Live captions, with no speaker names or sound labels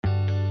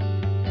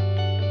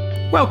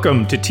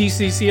Welcome to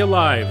TCC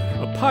Alive,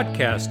 a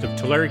podcast of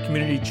Tulare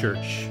Community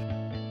Church.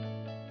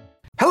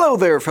 Hello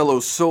there, fellow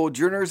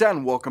sojourners,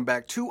 and welcome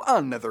back to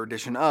another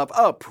edition of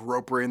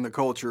Appropriating the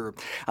Culture.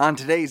 On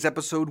today's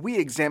episode, we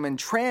examine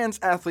trans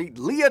athlete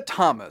Lia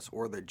Thomas,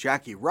 or the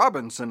Jackie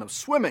Robinson of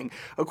swimming,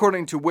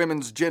 according to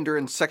women's gender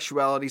and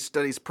sexuality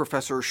studies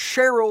professor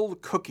Cheryl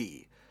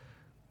Kooky.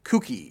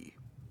 Kooky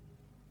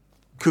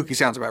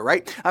sounds about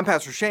right. I'm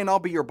Pastor Shane. I'll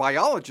be your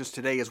biologist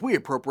today as we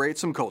appropriate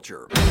some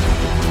culture.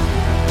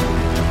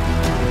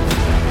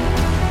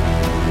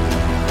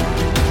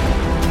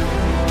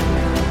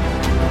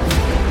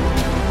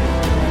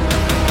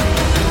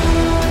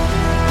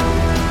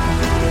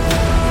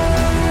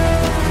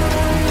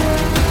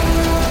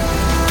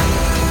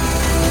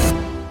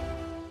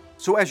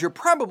 So as you're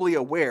probably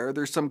aware,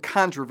 there's some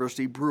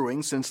controversy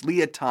brewing since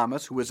Lia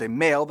Thomas, who is a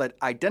male that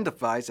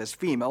identifies as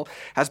female,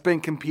 has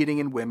been competing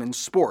in women's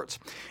sports.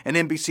 An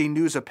NBC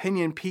News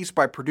opinion piece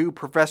by Purdue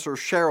professor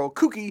Cheryl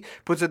Kooky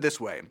puts it this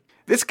way.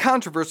 This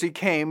controversy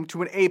came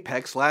to an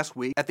apex last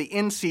week at the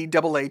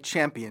NCAA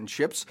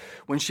Championships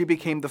when she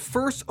became the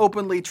first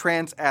openly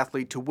trans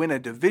athlete to win a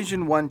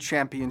Division I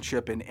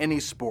championship in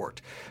any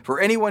sport. For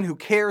anyone who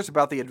cares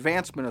about the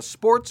advancement of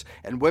sports,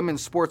 and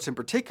women's sports in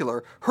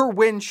particular, her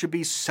win should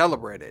be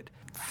celebrated.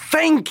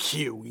 Thank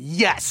you!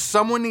 Yes,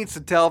 someone needs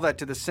to tell that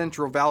to the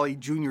Central Valley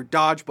Junior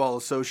Dodgeball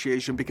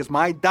Association because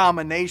my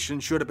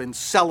domination should have been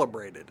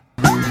celebrated.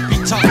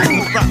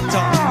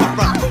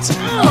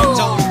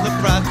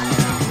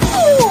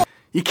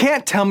 You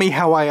can't tell me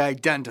how I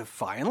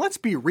identify, and let's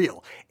be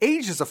real,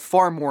 age is a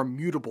far more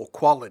mutable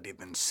quality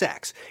than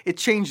sex. It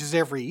changes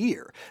every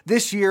year.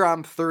 This year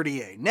I'm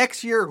 38.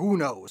 Next year, who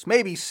knows,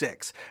 maybe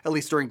 6, at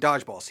least during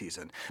dodgeball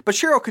season. But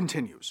Cheryl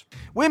continues.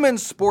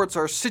 Women's sports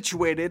are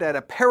situated at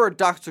a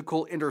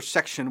paradoxical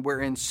intersection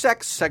wherein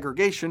sex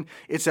segregation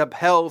is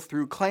upheld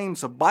through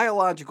claims of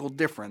biological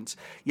difference,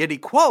 yet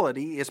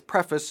equality is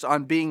prefaced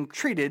on being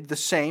treated the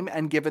same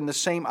and given the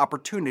same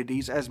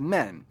opportunities as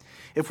men.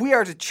 If we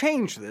are to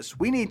change this,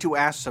 we need to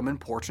ask some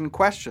important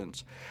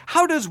questions.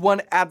 How does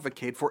one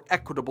advocate for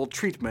equitable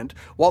treatment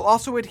while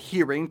also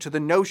adhering to the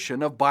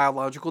notion of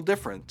biological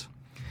difference?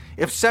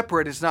 If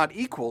separate is not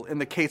equal in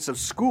the case of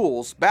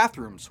schools,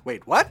 bathrooms,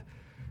 wait, what?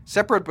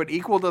 Separate but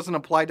equal doesn't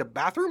apply to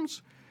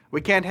bathrooms?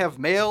 We can't have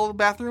male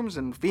bathrooms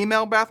and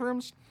female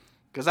bathrooms?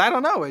 Because I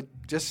don't know, it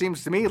just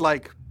seems to me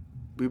like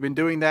we've been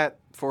doing that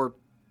for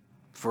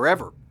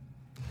forever.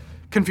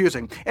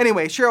 Confusing.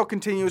 Anyway, Cheryl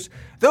continues,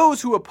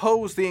 those who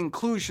oppose the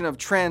inclusion of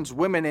trans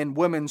women in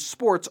women's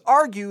sports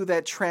argue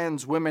that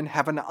trans women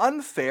have an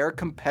unfair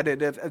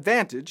competitive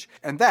advantage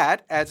and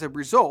that, as a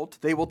result,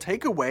 they will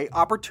take away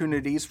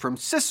opportunities from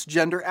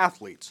cisgender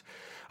athletes.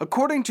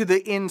 According to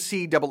the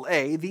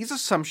NCAA, these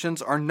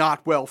assumptions are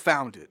not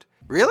well-founded.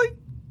 Really?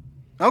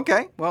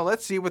 Okay, well,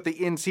 let's see what the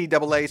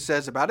NCAA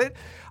says about it.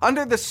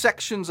 Under the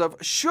sections of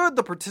should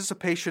the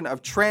participation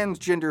of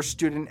transgender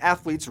student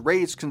athletes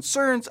raise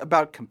concerns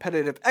about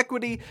competitive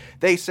equity,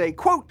 they say,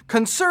 quote,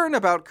 concern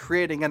about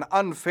creating an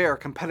unfair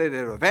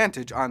competitive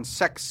advantage on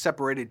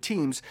sex-separated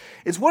teams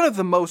is one of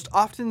the most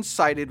often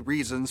cited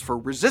reasons for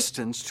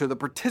resistance to the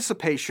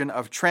participation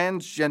of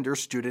transgender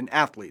student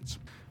athletes.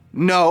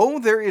 No,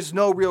 there is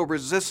no real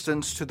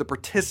resistance to the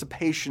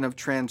participation of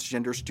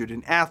transgender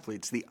student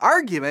athletes. The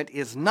argument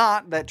is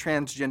not that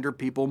transgender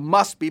people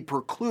must be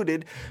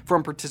precluded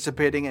from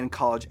participating in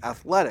college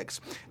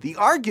athletics. The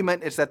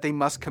argument is that they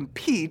must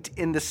compete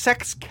in the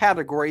sex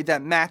category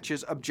that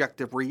matches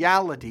objective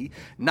reality,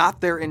 not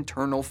their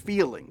internal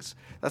feelings.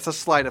 That's a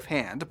sleight of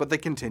hand, but they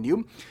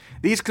continue.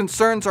 These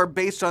concerns are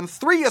based on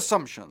 3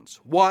 assumptions.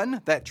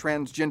 1, that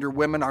transgender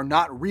women are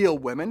not real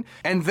women,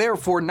 and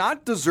therefore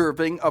not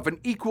deserving of an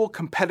equal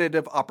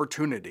competitive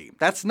opportunity.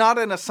 That's not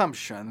an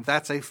assumption,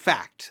 that's a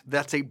fact.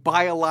 That's a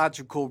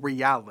biological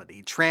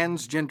reality.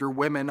 Transgender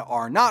women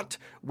are not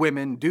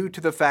women due to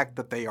the fact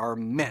that they are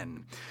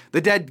men.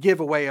 The dead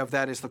giveaway of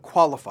that is the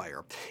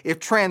qualifier. If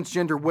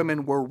transgender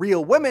women were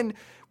real women,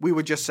 we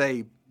would just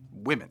say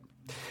women.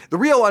 The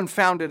real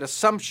unfounded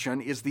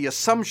assumption is the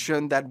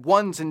assumption that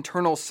one's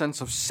internal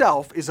sense of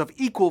self is of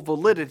equal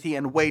validity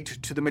and weight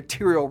to the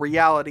material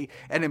reality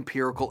and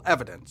empirical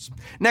evidence.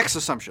 Next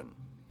assumption.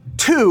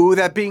 2,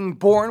 that being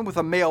born with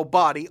a male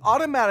body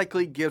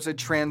automatically gives a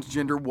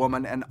transgender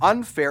woman an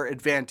unfair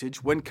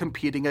advantage when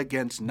competing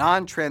against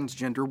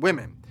non-transgender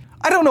women.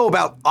 I don't know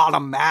about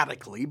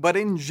automatically, but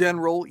in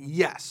general,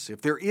 yes.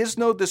 If there is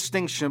no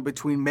distinction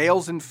between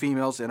males and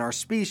females in our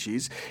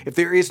species, if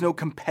there is no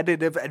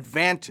competitive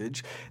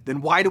advantage,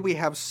 then why do we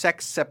have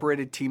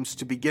sex-separated teams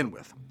to begin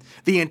with?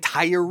 The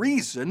entire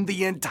reason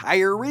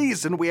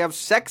we have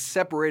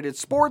sex-separated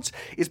sports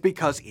is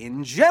because,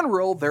 in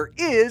general, there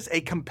is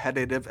a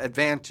competitive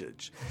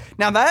advantage.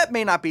 Now, that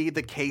may not be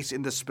the case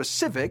in the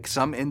specific.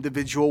 Some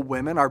individual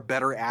women are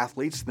better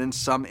athletes than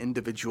some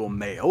individual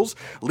males.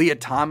 Lia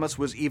Thomas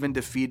was even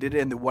defeated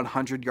in the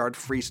 100-yard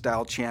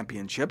freestyle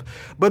championship.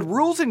 But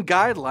rules and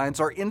guidelines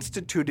are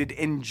instituted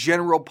in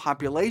general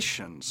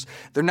populations.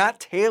 They're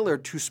not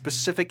tailored to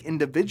specific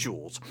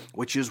individuals,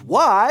 which is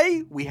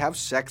why we have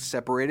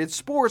sex-separated separated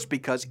sports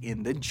because,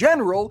 in the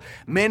general,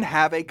 men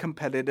have a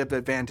competitive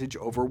advantage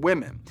over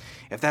women.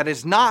 If that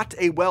is not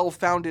a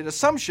well-founded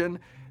assumption,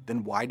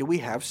 then why do we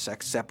have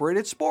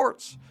sex-separated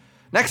sports?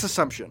 Next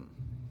assumption.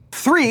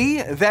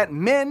 3, that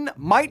men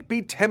might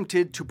be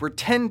tempted to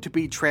pretend to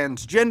be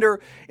transgender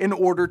in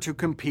order to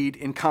compete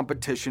in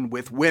competition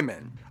with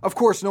women. Of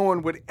course, no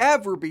one would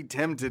ever be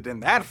tempted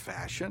in that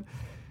fashion.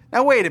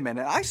 Now wait a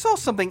minute, I saw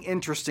something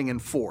interesting in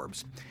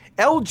Forbes.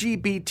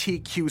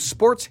 LGBTQ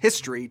sports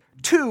history,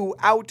 2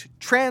 out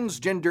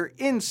transgender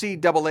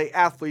NCAA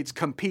athletes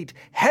compete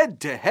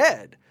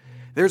head-to-head.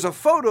 There's a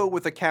photo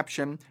with a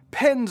caption,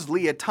 Penn's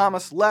Leah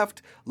Thomas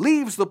left,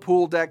 leaves the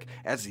pool deck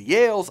as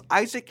Yale's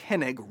Isaac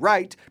Hennig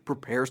right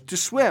prepares to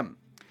swim.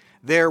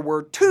 There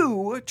were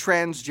 2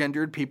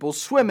 transgendered people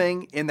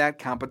swimming in that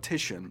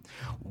competition.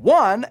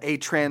 One, a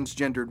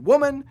transgendered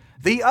woman,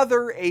 the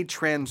other, a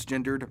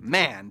transgendered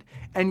man.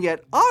 And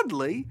yet,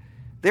 oddly,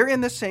 they're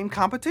in the same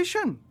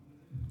competition.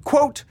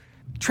 Quote,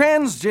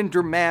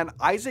 transgender man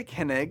Isaac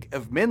Hennig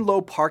of Menlo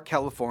Park,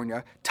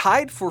 California,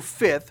 tied for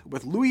 5th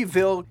with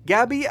Louisville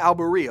Gabby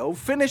Alberio,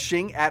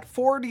 finishing at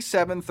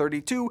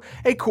 47.32,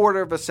 a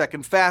quarter of a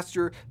second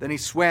faster than he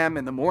swam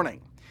in the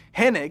morning.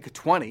 Hennig,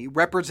 20,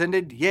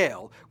 represented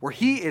Yale, where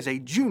he is a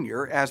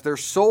junior, as their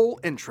sole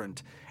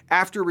entrant.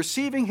 After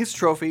receiving his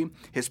trophy,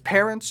 his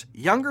parents,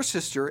 younger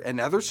sister,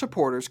 and other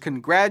supporters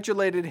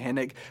congratulated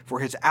Hennig for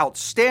his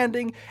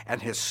outstanding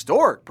and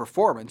historic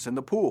performance in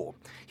the pool.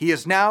 He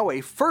is now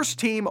a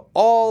first-team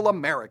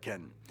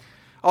All-American.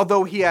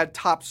 Although he had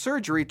top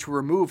surgery to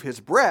remove his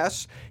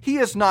breasts, he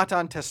is not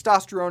on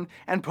testosterone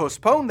and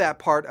postponed that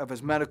part of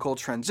his medical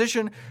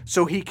transition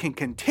so he can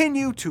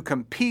continue to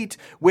compete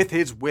with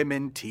his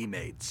women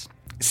teammates.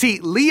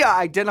 See, Leah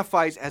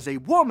identifies as a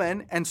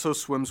woman and so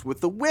swims with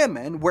the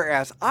women,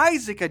 whereas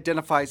Isaac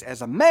identifies as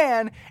a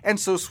man and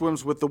so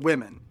swims with the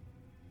women.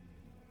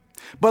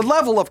 But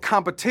level of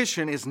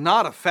competition is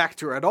not a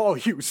factor at all,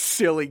 you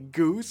silly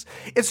goose.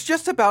 It's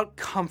just about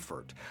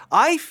comfort.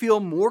 I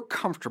feel more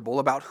comfortable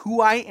about who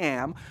I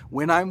am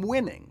when I'm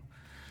winning.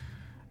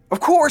 Of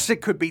course,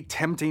 it could be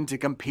tempting to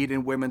compete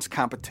in women's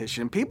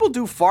competition. People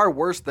do far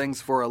worse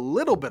things for a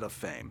little bit of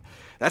fame.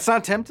 That's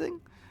not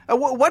tempting?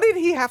 What did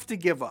he have to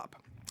give up?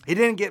 He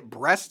didn't get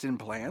breast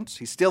implants.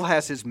 He still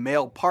has his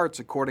male parts,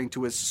 according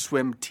to his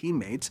swim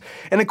teammates.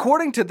 And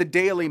according to the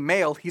Daily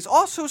Mail, he's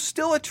also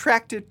still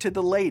attracted to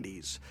the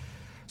ladies.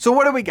 So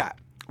what do we got?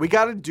 We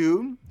got a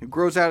dude who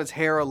grows out his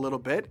hair a little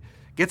bit,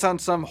 gets on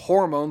some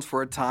hormones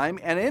for a time,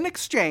 and in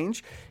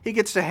exchange, he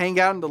gets to hang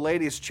out in the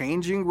ladies'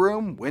 changing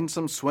room, win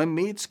some swim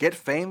meets, get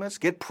famous,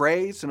 get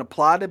praised and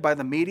applauded by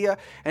the media,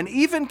 and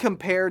even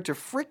compared to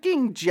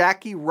freaking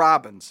Jackie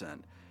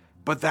Robinson.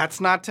 But that's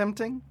not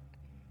tempting?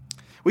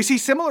 We see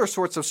similar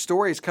sorts of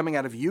stories coming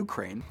out of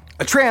Ukraine.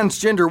 A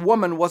transgender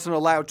woman wasn't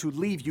allowed to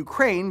leave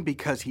Ukraine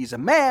because he's a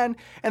man,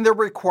 and they're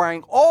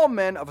requiring all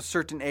men of a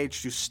certain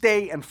age to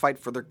stay and fight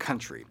for their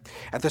country.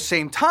 At the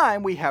same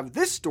time, we have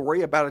this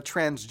story about a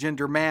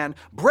transgender man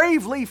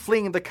bravely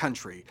fleeing the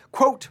country.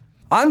 Quote,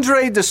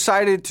 Andre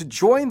decided to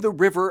join the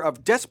river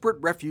of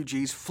desperate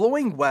refugees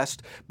flowing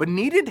west, but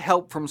needed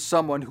help from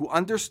someone who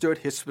understood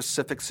his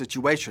specific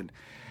situation.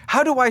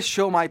 How do I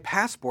show my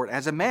passport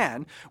as a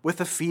man with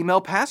a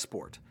female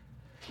passport?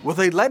 Will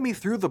they let me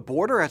through the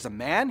border as a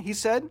man, he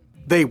said.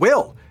 They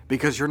will,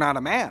 because you're not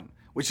a man,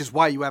 which is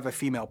why you have a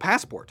female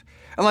passport.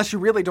 Unless you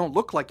really don't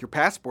look like your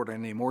passport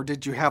anymore.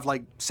 Did you have,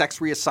 sex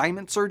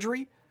reassignment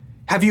surgery?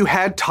 Have you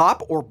had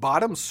top or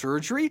bottom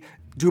surgery?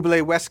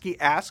 Dubileweski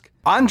asked.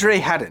 Andre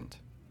hadn't.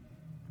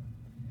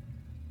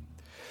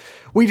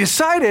 We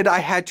decided I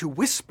had to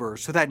whisper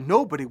so that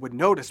nobody would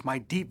notice my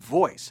deep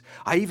voice.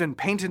 I even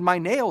painted my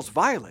nails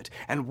violet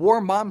and wore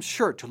Mom's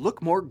shirt to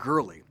look more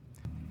girly.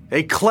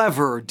 A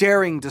clever,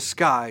 daring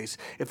disguise.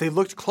 If they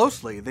looked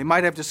closely, they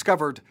might have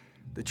discovered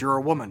that you're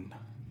a woman.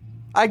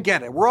 I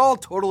get it. We're all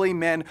totally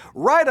men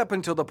right up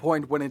until the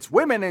point when it's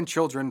women and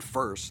children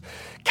first.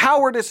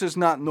 Cowardice is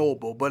not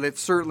noble, but it's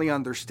certainly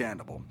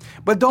understandable.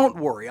 But don't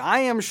worry,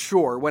 I am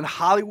sure when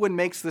Hollywood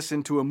makes this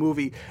into a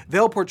movie,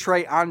 they'll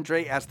portray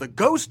Andre as the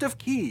ghost of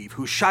Kyiv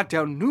who shot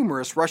down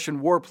numerous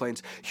Russian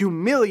warplanes,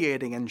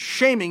 humiliating and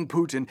shaming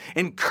Putin,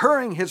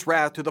 incurring his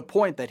wrath to the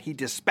point that he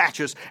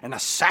dispatches an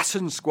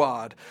assassin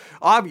squad.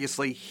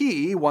 Obviously,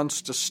 he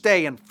wants to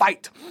stay and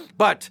fight,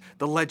 but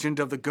the legend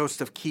of the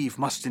ghost of Kyiv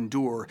must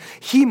endure.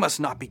 He must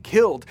not be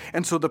killed,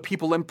 and so the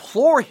people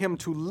implore him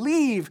to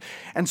leave.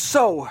 And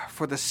so,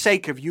 for the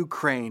sake of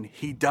Ukraine,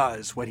 he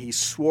does what he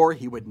swore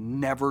he would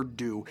never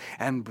do,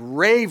 and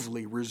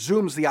bravely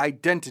resumes the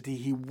identity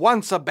he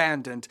once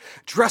abandoned,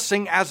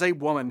 dressing as a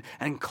woman,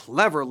 and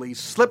cleverly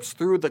slips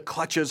through the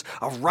clutches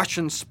of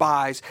Russian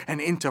spies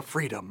and into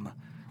freedom.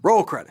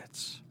 Roll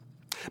credits.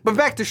 But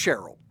back to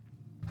Cheryl.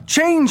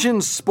 Change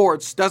in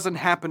sports doesn't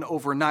happen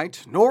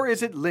overnight, nor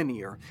is it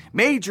linear.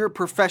 Major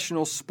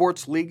professional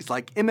sports leagues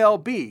like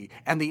MLB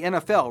and the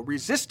NFL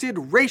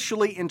resisted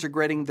racially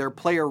integrating their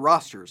player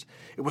rosters.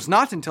 It was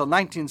not until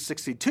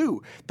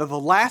 1962 that the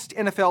last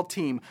NFL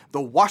team,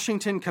 the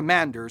Washington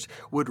Commanders,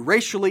 would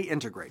racially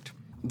integrate.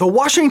 The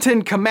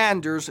Washington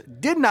Commanders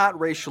did not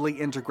racially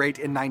integrate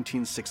in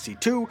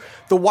 1962.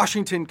 The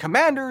Washington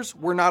Commanders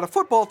were not a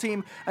football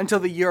team until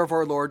the year of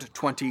our Lord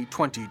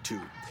 2022.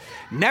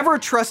 Never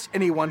trust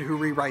anyone who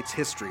rewrites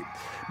history.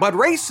 But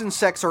race and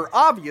sex are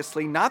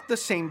obviously not the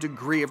same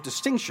degree of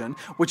distinction,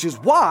 which is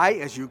why,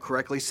 as you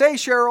correctly say,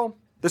 Cheryl,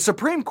 the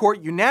Supreme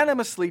Court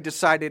unanimously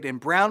decided in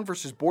Brown v.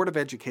 Board of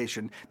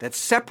Education that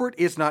separate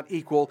is not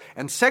equal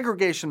and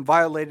segregation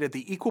violated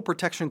the Equal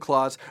Protection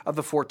Clause of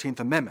the 14th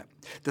Amendment.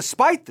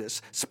 Despite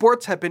this,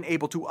 sports have been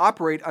able to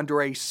operate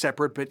under a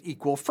separate but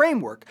equal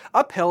framework,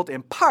 upheld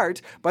in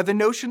part by the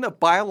notion of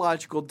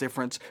biological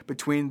difference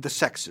between the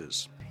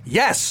sexes.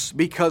 Yes,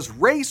 because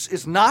race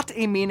is not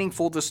a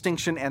meaningful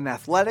distinction in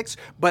athletics,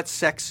 but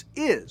sex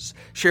is.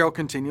 Cheryl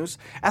continues,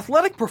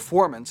 athletic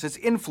performance is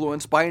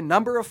influenced by a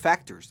number of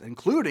factors,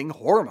 including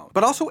hormones,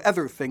 but also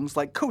other things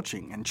like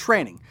coaching and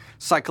training,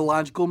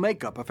 psychological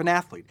makeup of an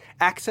athlete,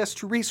 access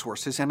to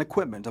resources and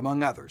equipment,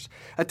 among others.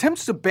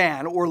 Attempts to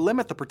ban or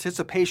limit the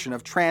participation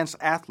of trans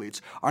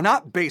athletes are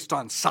not based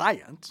on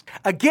science.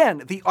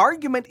 Again, the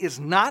argument is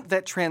not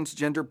that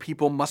transgender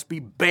people must be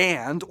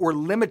banned or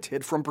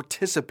limited from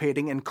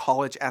participating in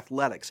college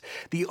athletics.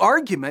 The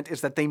argument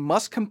is that they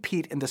must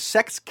compete in the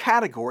sex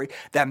category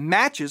that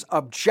matches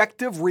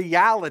objective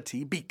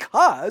reality,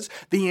 because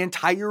the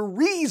entire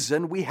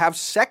reason we have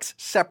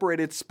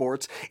sex-separated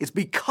sports is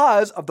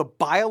because of the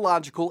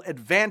biological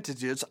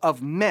advantages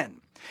of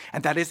men.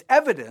 And that is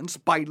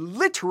evidenced by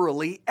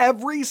literally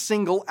every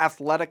single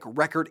athletic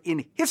record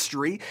in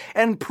history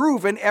and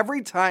proven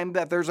every time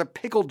that there's a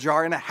pickle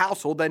jar in a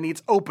household that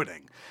needs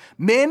opening.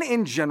 Men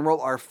in general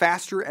are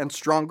faster and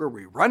stronger.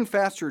 We run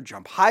faster,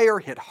 jump higher,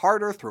 hit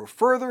harder, throw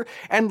further,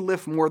 and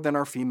lift more than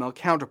our female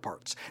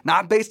counterparts.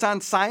 Not based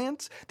on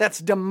science, that's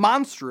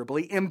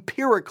demonstrably,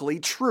 empirically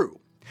true.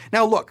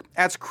 Now look,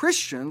 as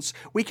Christians,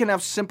 we can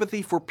have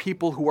sympathy for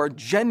people who are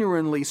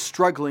genuinely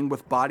struggling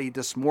with body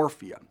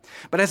dysmorphia.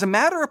 But as a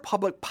matter of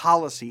public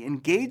policy,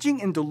 engaging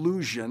in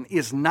delusion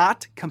is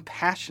not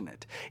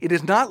compassionate. It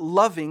is not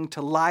loving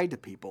to lie to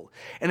people,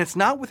 and it's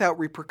not without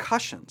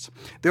repercussions.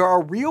 There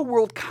are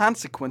real-world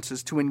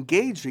consequences to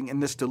engaging in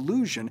this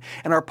delusion,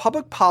 and our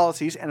public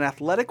policies and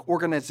athletic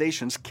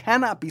organizations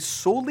cannot be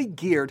solely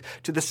geared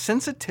to the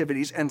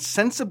sensitivities and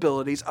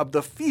sensibilities of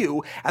the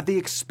few at the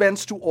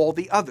expense to all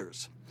the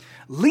others.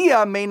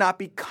 Leah may not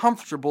be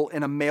comfortable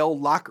in a male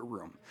locker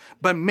room,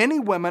 but many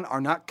women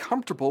are not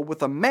comfortable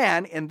with a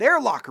man in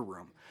their locker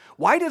room.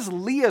 Why does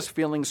Leah's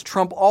feelings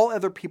trump all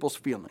other people's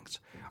feelings?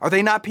 Are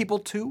they not people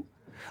too?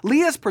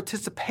 Leah's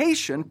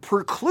participation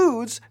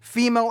precludes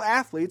female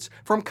athletes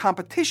from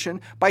competition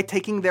by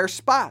taking their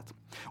spot.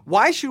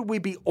 Why should we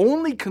be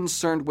only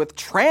concerned with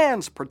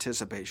trans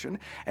participation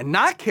and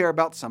not care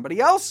about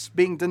somebody else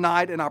being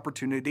denied an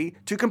opportunity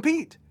to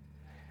compete?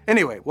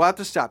 Anyway, we'll have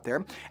to stop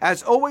there.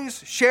 As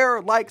always,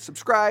 share, like,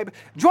 subscribe,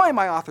 join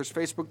my author's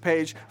Facebook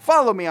page,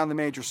 follow me on the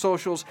major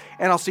socials,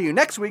 and I'll see you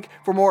next week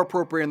for more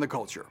Appropriating the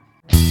Culture.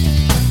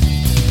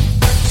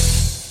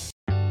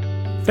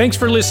 Thanks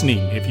for listening.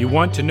 If you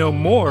want to know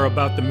more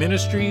about the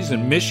ministries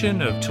and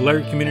mission of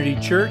Tulare Community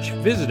Church,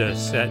 visit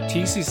us at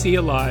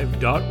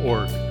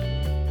tccalive.org.